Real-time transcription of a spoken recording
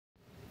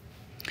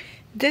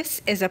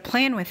This is a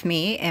plan with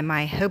me in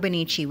my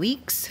Hobonichi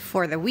weeks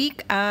for the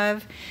week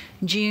of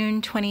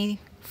June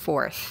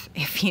 24th.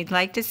 If you'd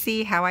like to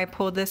see how I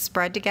pulled this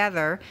spread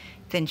together,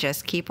 then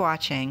just keep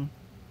watching.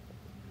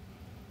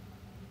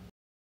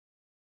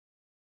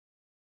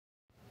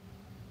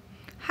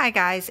 Hi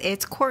guys,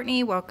 it's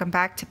Courtney. Welcome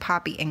back to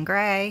Poppy and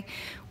Gray.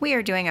 We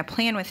are doing a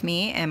plan with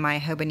me in my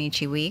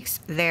Hobonichi weeks.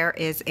 There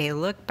is a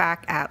look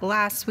back at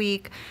last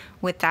week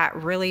with that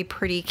really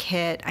pretty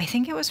kit. I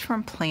think it was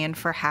from Plan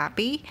for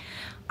Happy.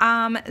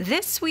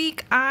 This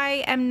week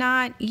I am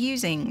not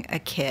using a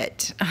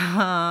kit.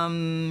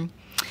 I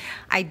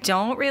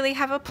don't really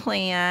have a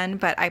plan,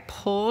 but I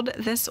pulled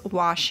this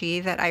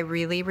washi that I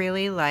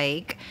really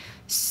like.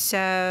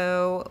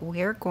 So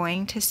we're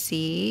going to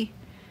see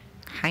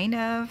kind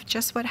of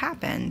just what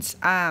happens.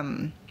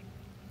 I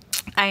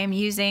am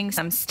using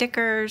some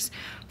stickers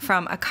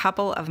from a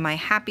couple of my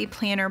Happy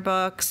Planner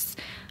books.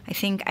 I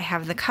think I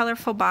have the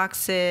Colorful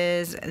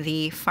Boxes,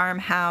 the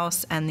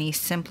Farmhouse, and the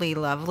Simply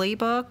Lovely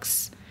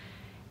books.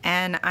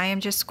 And I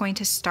am just going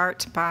to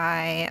start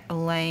by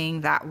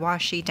laying that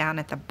washi down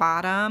at the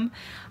bottom.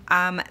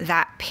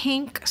 That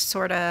pink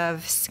sort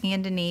of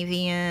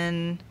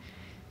Scandinavian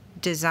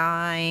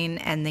design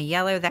and the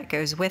yellow that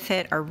goes with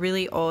it are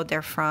really old.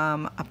 They're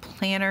from a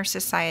Planner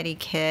Society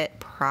kit,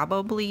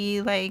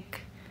 probably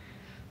like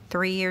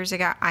 3 years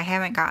ago. I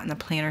haven't gotten the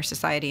Planner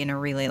Society in a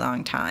really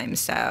long time,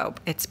 so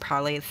it's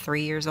probably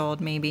 3 years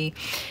old maybe.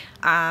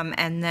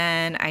 And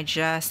then I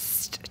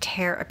just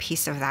tear a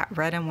piece of that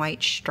red and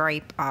white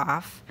stripe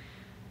off.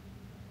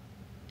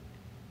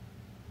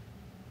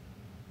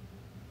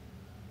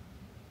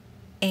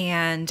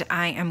 And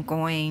I am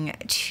going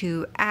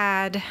to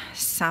add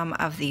some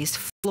of these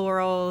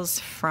florals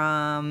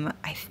from,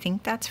 I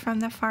think that's from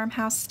the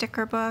Farmhouse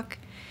sticker book.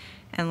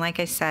 And like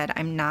I said,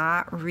 I'm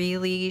not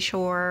really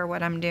sure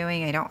what I'm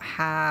doing. I don't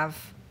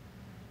have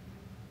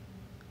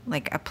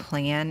like a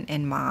plan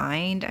in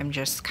mind. I'm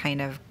just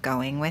kind of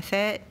going with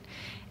it.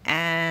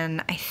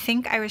 And I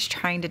think I was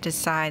trying to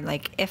decide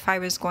like if I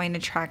was going to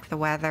track the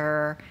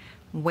weather,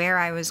 where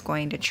I was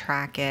going to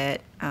track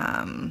it.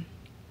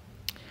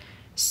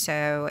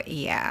 So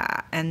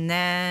yeah, and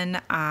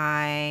then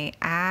I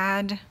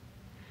add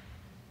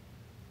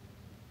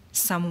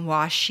some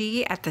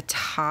washi at the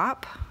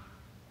top,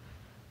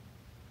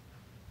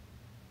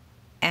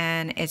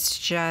 and it's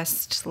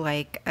just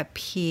like a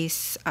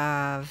piece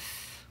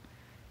of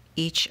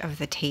each of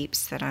the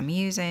tapes that I'm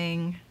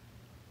using.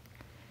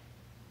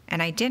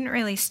 And I didn't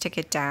really stick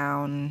it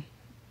down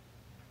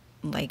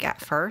like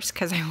at first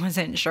because I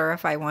wasn't sure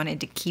if I wanted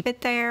to keep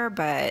it there,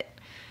 but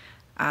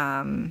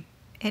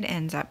it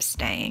ends up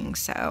staying,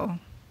 so.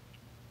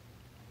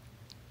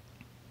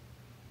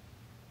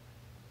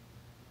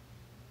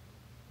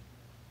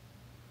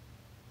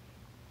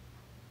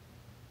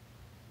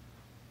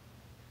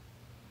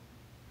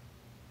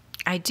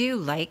 I do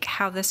like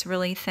how this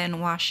really thin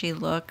washi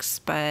looks,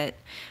 but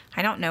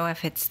I don't know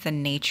if it's the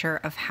nature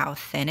of how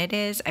thin it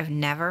is. I've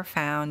never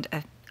found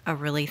a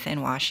really thin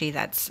washi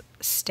that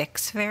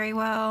sticks very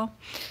well.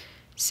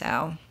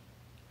 So,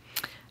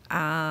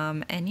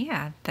 and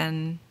yeah,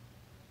 then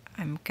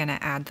I'm gonna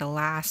add the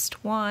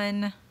last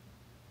one.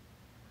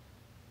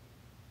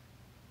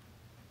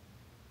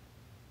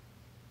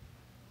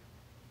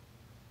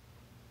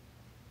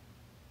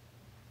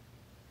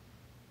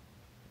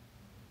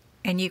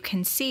 And you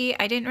can see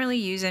I didn't really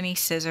use any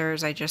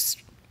scissors. I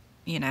just,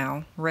 you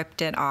know,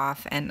 ripped it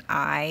off, and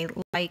I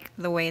like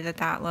the way that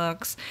that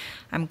looks.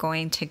 I'm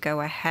going to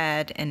go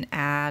ahead and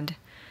add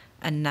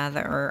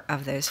another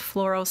of those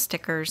floral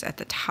stickers at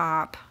the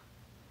top.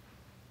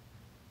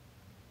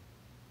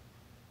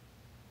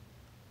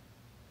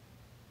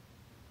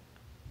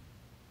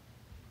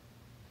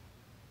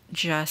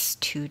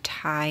 Just to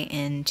tie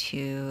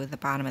into the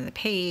bottom of the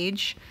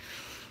page.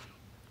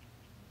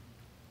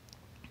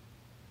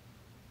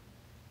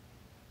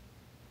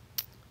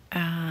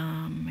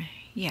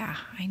 Yeah,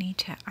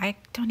 I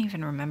don't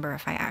even remember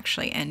if I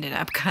actually ended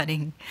up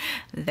cutting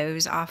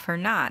those off or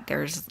not.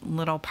 There's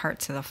little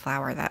parts of the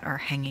flower that are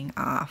hanging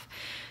off.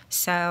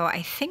 So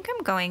I think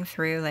I'm going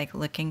through like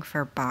looking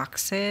for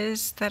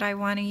boxes that I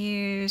want to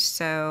use.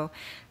 So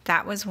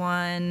that was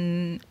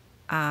one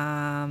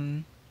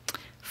from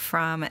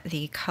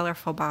the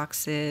Colorful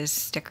Boxes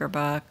sticker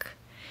book,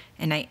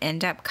 and I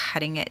end up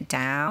cutting it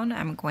down.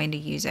 I'm going to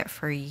use it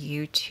for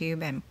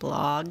YouTube and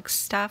blog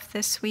stuff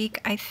this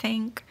week, I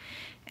think,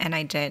 and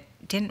I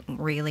didn't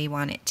really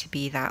want it to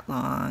be that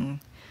long.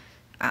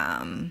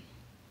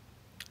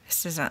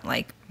 This isn't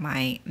like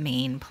my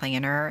main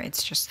planner,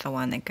 it's just the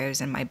one that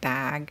goes in my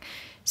bag,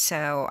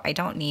 so I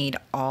don't need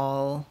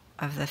all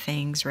of the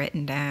things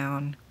written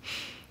down.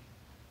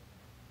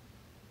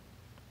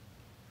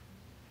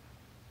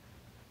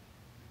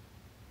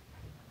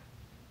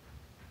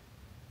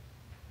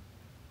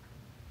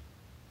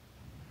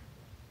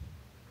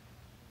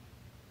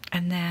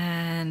 And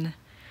then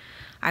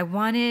I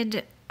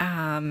wanted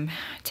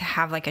to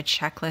have like a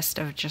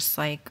checklist of just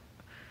like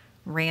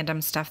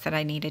random stuff that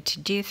I needed to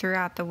do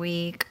throughout the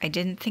week. I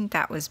didn't think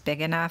that was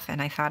big enough,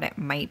 and I thought it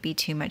might be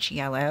too much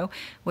yellow,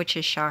 which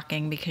is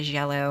shocking because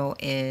yellow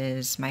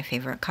is my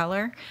favorite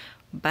color.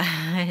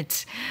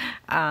 But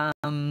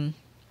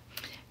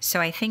so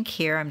I think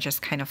here I'm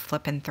just kind of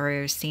flipping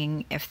through,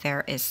 seeing if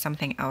there is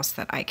something else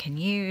that I can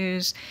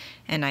use,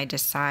 and I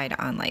decide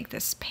on like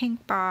this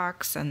pink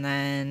box, and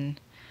then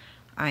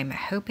I'm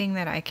hoping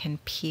that I can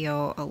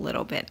peel a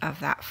little bit of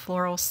that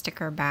floral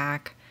sticker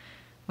back,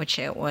 which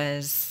it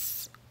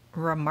was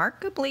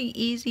remarkably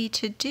easy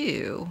to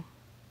do.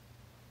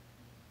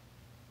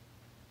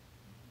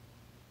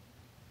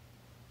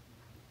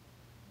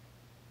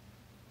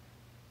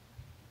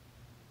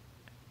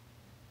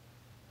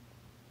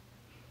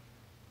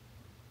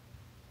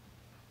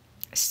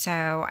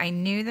 So I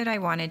knew that I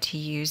wanted to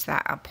use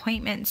that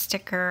appointment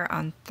sticker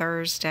on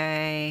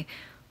Thursday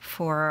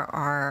for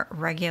our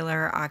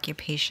regular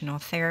occupational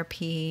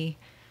therapy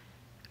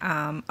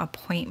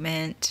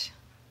appointment.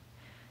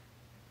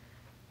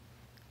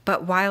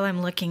 But while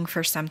I'm looking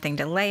for something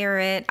to layer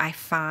it, I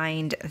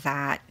find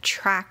that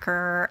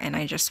tracker, and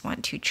I just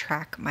want to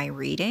track my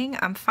reading.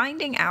 I'm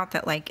finding out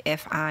that like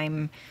if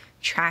I'm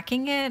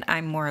tracking it,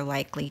 I'm more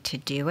likely to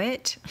do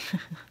it.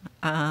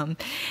 And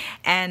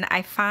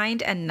I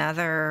find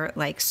another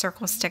like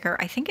circle sticker.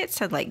 I think it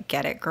said like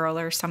 "Get It Girl"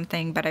 or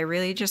something, but I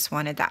really just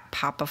wanted that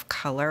pop of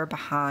color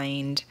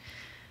behind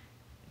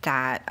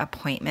that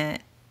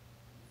appointment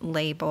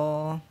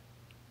label.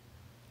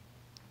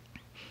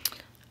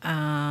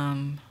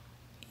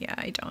 Yeah,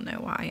 I don't know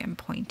why I'm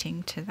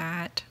pointing to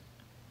that.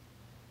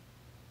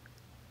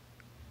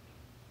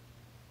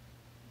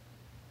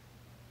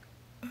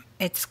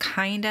 It's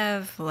kind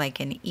of like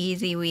an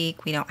easy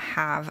week. We don't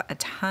have a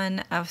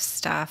ton of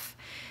stuff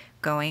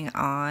going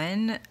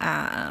on.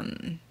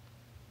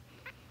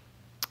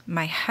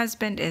 My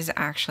husband is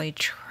actually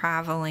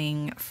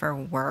traveling for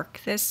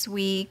work this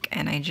week,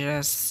 and I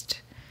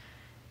just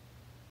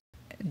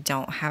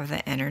don't have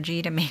the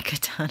energy to make a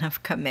ton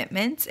of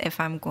commitments if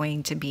I'm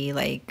going to be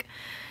like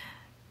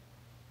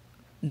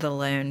the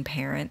lone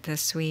parent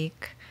this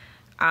week.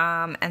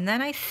 And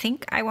then I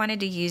think I wanted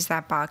to use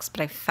that box,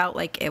 but I felt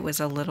like it was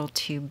a little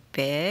too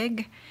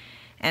big.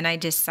 And I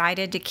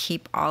decided to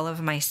keep all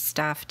of my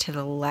stuff to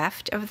the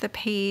left of the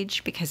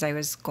page because I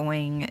was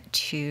going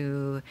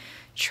to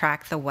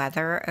track the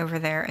weather over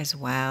there as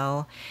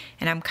well.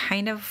 And I'm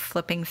kind of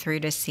flipping through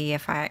to see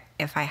if I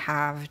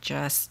have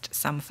just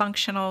some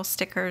functional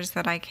stickers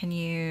that I can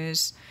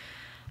use.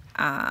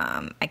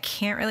 I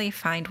can't really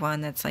find one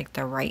that's like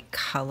the right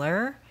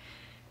color.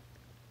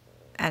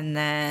 And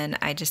then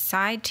I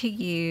decide to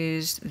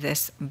use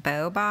this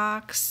bow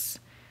box,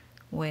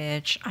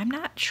 which I'm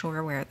not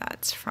sure where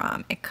that's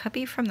from. It could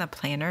be from the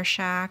Planner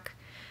Shack.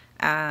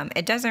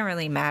 It doesn't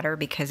really matter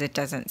because it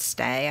doesn't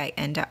stay. I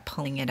end up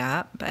pulling it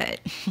up,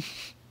 but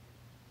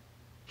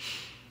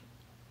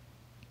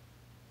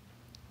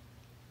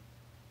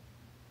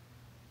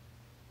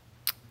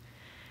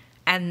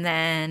and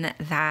then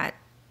that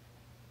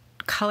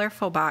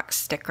colorful box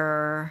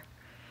sticker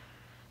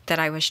that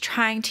I was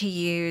trying to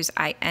use,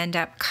 I end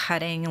up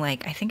cutting,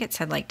 like, I think it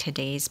said like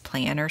today's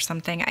plan or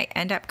something. I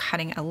end up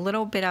cutting a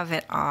little bit of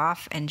it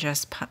off and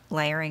just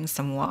layering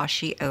some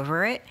washi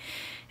over it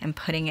and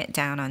putting it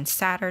down on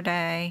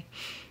Saturday.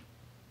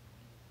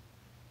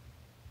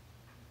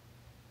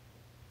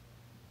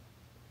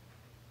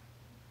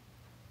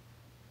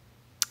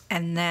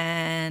 And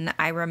then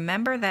I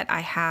remember that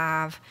I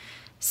have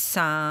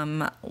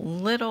some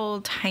little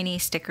tiny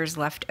stickers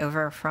left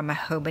over from a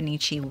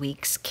Hobonichi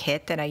Weeks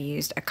kit that I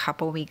used a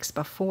couple weeks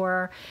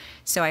before.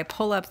 So I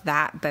pull up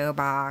that bow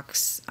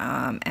box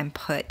and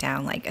put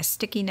down like a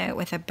sticky note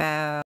with a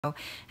bow.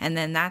 And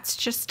then that's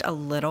just a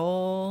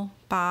little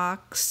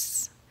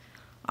box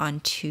on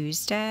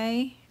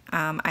Tuesday.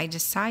 I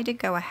decided to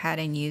go ahead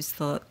and use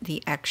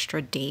the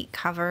extra date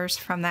covers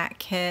from that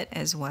kit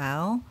as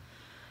well.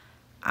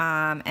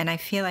 And I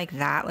feel like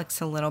that looks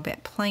a little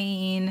bit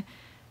plain.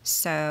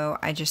 So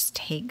I just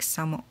take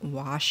some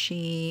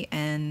washi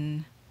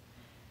and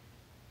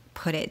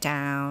put it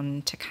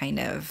down to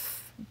kind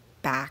of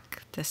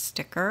back the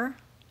sticker.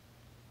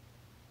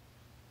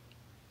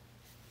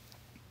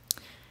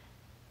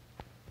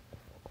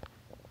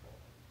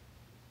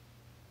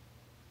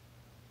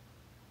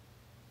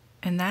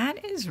 And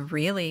that is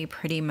really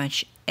pretty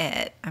much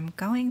it. I'm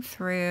going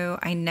through,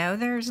 I know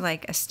there's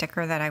like a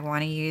sticker that I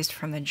want to use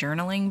from the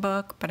journaling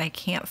book, but I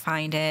can't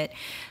find it.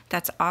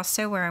 That's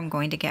also where I'm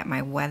going to get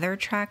my weather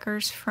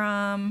trackers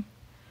from.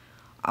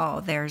 Oh,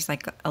 there's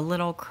like a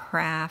little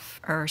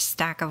craft or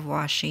stack of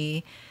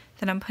washi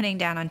that I'm putting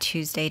down on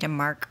Tuesday to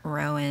mark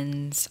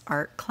Rowan's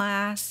art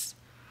class.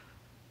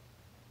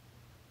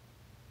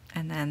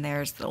 And then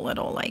there's the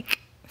little like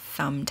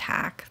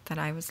thumbtack that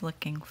I was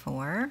looking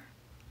for.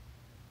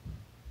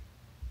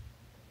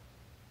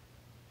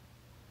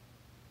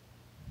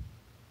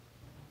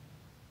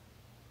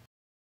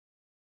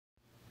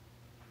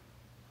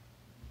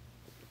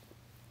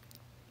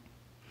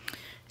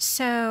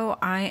 So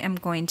I am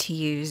going to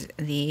use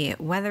the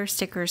weather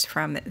stickers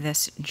from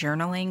this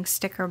journaling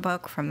sticker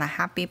book from the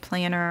Happy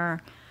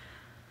Planner.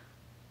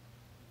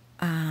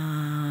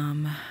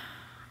 I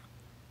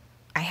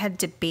had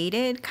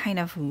debated kind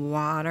of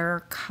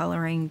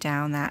watercoloring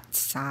down that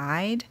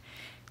side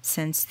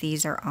since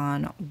these are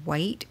on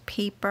white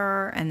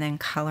paper and then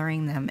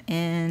coloring them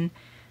in,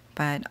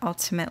 but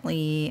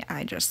ultimately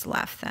I just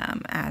left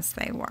them as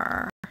they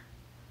were.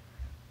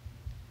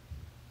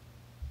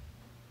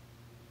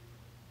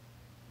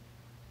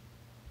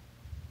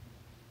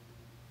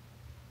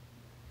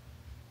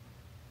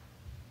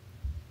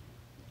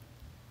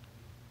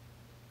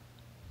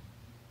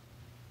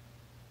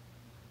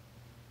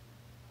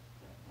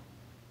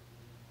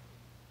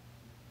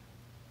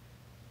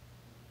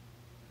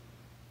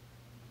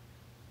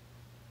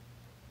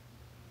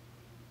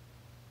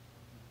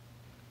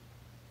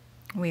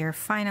 We are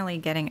finally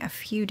getting a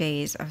few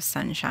days of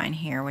sunshine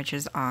here, which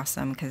is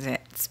awesome because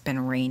it's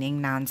been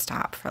raining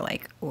nonstop for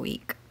like a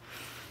week.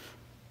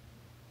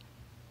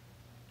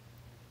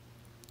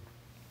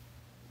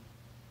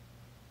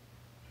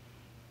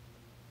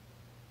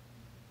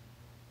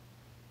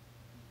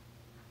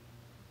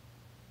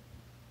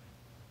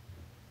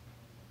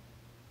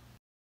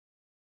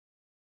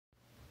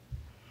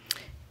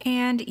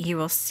 And you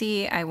will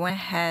see I went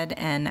ahead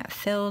and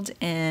filled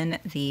in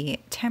the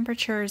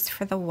temperatures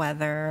for the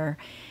weather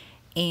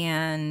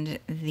and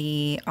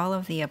all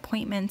of the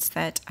appointments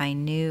that I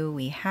knew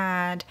we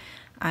had.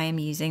 I am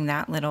using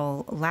that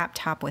little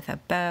laptop with a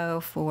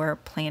bow for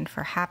Plan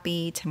for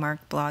Happy to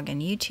mark blog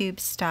and YouTube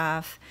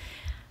stuff.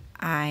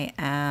 I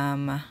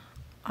am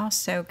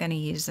also going to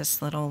use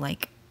this little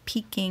like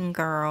peeking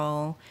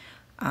girl,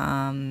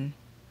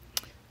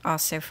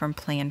 also from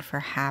Plan for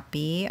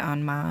Happy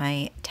on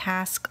my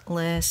task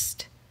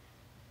list.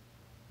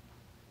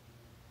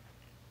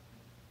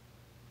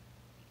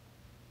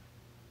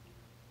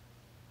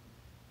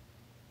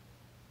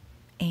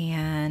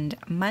 And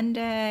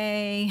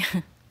Monday,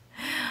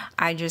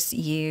 I just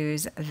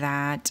use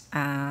that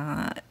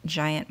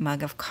giant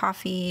mug of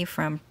coffee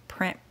from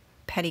Print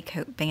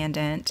Petticoat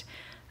Bandit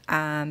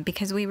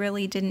because we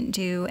really didn't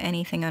do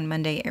anything on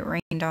Monday. It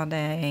rained all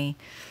day.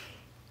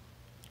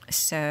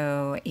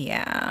 So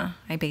yeah,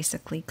 I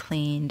basically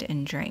cleaned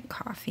and drank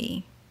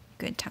coffee.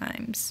 Good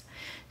times.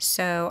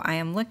 So I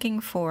am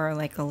looking for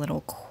like a little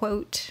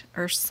quote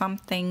or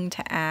something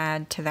to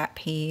add to that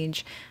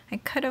page. I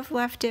could have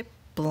left it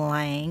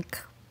blank,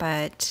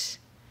 but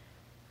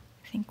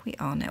I think we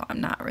all know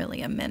I'm not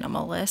really a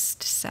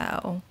minimalist,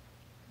 so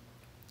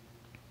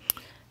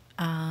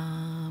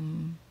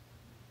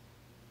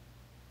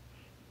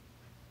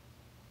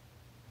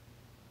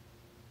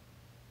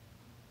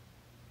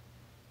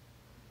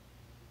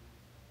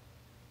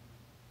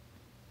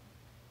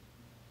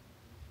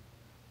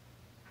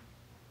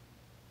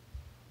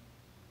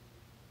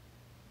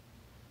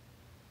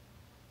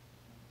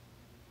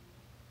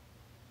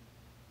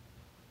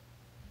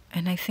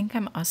and I think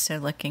I'm also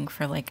looking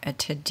for like a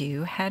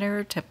to-do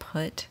header to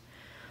put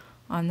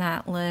on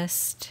that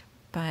list,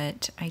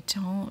 but I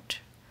don't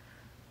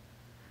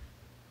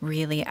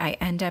really. I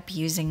end up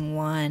using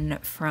one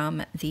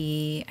from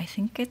I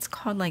think it's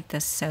called like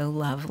the So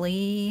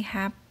Lovely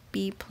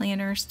Happy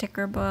Planner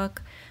sticker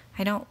book.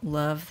 I don't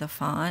love the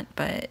font,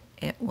 but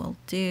it will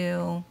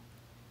do.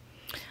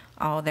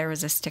 Oh, there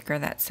was a sticker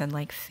that said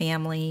like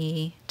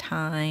family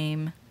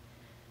time,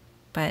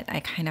 but I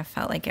kind of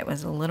felt like it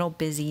was a little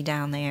busy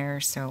down there,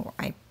 so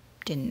I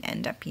didn't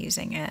end up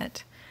using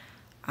it.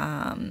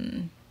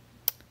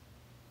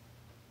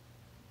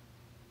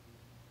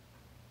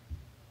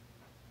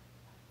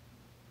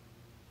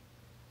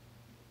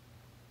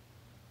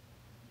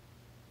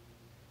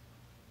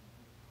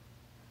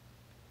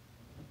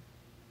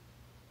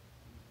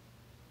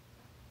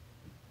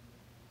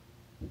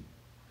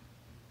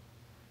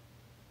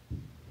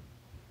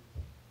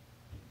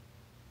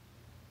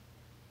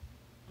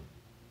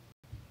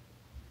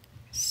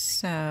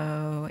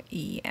 So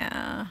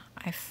yeah,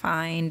 I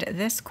find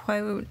this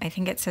quote, I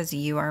think it says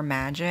 "You are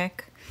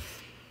magic,"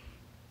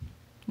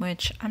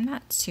 which I'm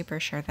not super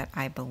sure that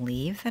I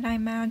believe that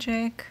I'm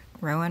magic.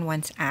 Rowan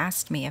once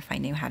asked me if I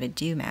knew how to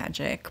do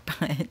magic,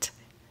 but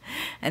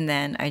and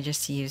then I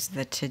just used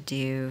the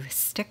to-do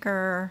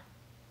sticker.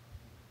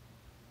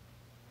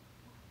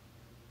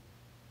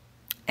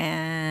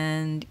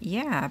 And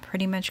yeah,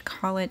 pretty much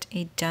call it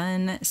a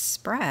done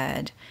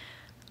spread.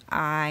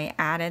 I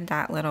added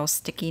that little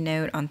sticky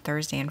note on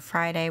Thursday and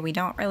Friday. We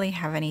don't really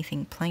have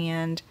anything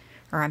planned,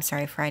 or I'm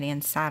sorry, Friday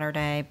and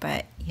Saturday,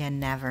 but you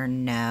never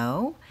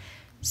know.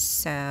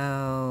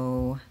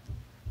 So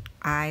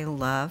I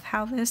love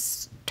how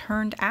this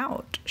turned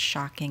out,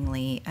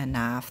 shockingly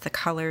enough. The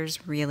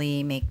colors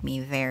really make me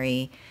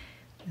very,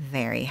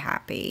 very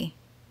happy.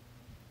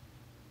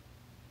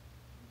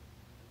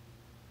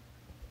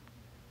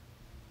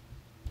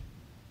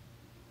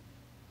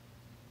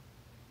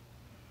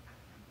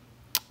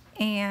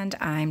 And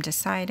I'm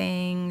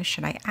deciding,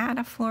 should I add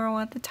a floral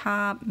at the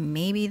top?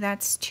 Maybe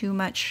that's too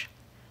much,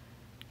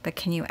 but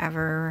can you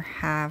ever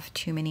have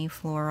too many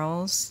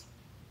florals?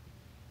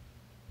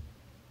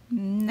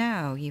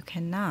 No, you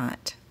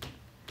cannot.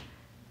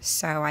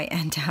 So I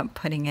end up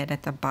putting it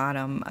at the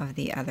bottom of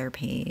the other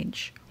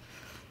page.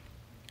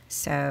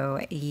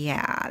 So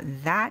yeah,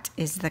 that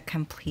is the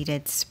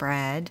completed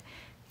spread.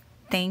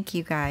 Thank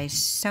you guys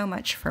so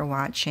much for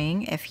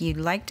watching. If you'd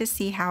like to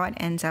see how it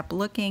ends up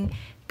looking,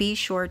 be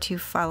sure to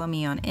follow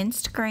me on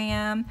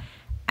Instagram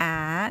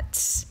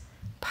at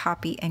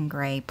Poppy and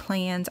Gray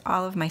Plans.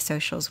 All of my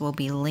socials will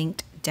be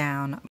linked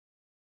down.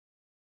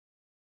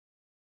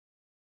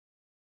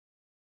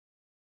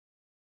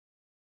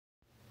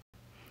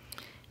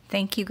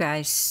 Thank you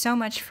guys so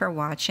much for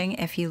watching.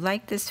 If you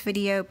like this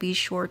video, be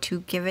sure to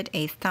give it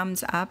a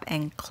thumbs up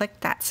and click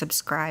that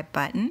subscribe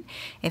button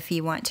if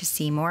you want to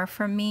see more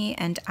from me,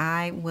 and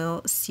I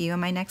will see you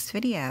in my next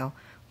video.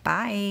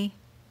 Bye.